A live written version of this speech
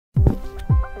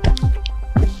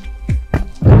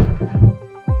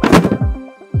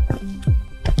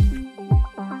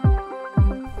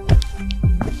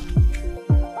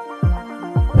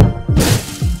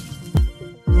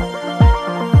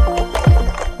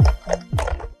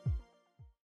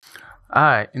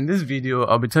Hi, in this video,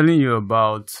 I'll be telling you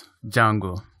about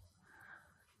Django.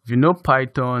 If you know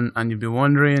Python and you've been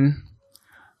wondering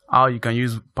how you can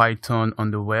use Python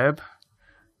on the web,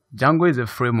 Django is a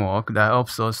framework that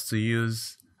helps us to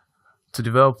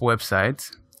develop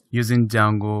websites using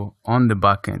Django on the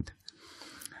backend.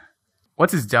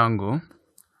 What is Django?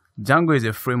 Django is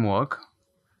a framework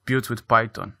built with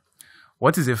Python.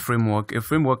 What is a framework? A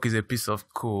framework is a piece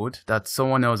of code that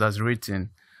someone else has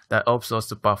written that helps us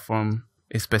to perform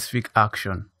a specific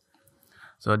action.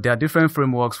 So there are different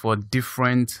frameworks for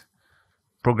different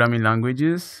programming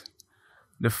languages.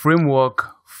 The framework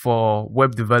for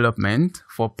web development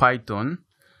for Python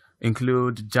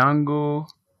include Django,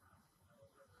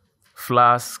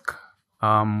 Flask,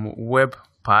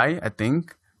 WebPy, I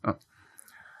think,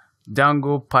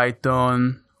 Django,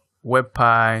 Python,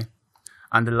 WebPy,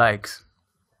 and the likes.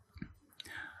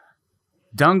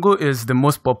 Django is the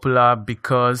most popular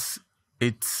because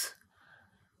it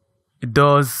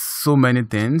does so many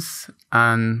things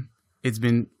and it's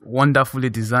been wonderfully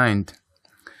designed.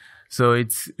 So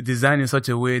it's designed in such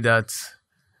a way that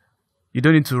you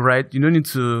don't need to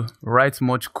write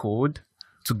much code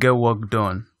to get work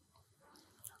done.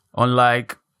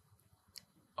 Unlike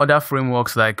other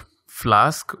frameworks like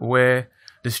Flask, where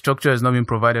the structure has not been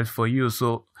provided for you.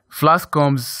 So Flask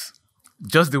comes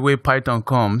just the way Python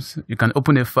comes. You can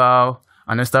open a file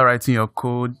and then start writing your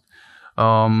code.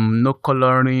 No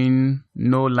coloring,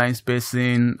 no line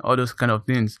spacing, all those kind of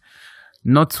things.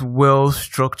 Not well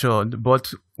structured,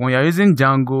 but when you're using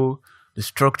Django, the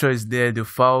structure is there. The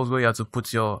files where you have to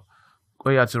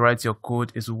write your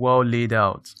code is well laid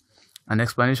out, and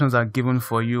explanations are given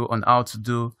for you on how to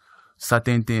do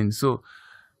certain things. So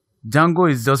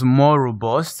Django is just more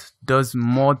robust, does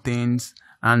more things,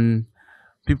 and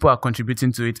people are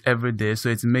contributing to it every day, so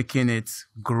it's making it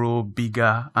grow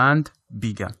bigger and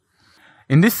bigger.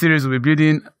 In this series, we'll be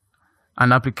building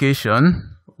an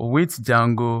application with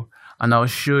Django, and I'll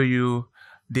show you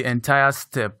the entire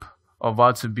step of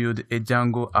how to build a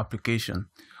Django application.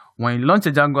 When you launch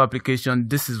a Django application,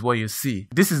 this is what you see.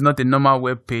 This is not a normal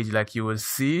web page like you will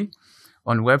see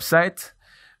on website.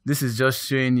 This is just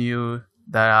showing you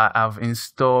that I have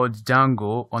installed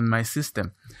Django on my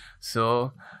system.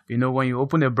 So, when you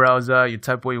open a browser, you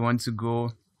type where you want to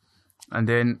go, and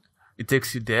then it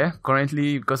takes you there.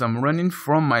 Currently, because I'm running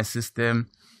from my system,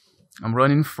 I'm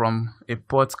running from a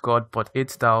port called port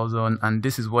 8000, and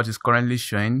this is what is currently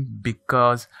showing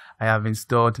because I have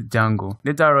installed Django.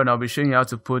 Later on, I'll be showing you how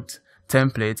to put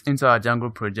templates into our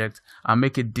Django project and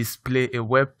make it display a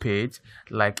web page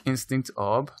like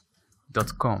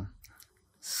instincthub.com.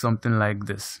 Something like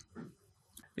this.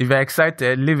 If you're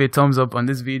excited, leave a thumbs up on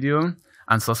this video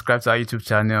and subscribe to our YouTube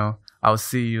channel. I'll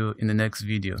see you in the next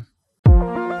video.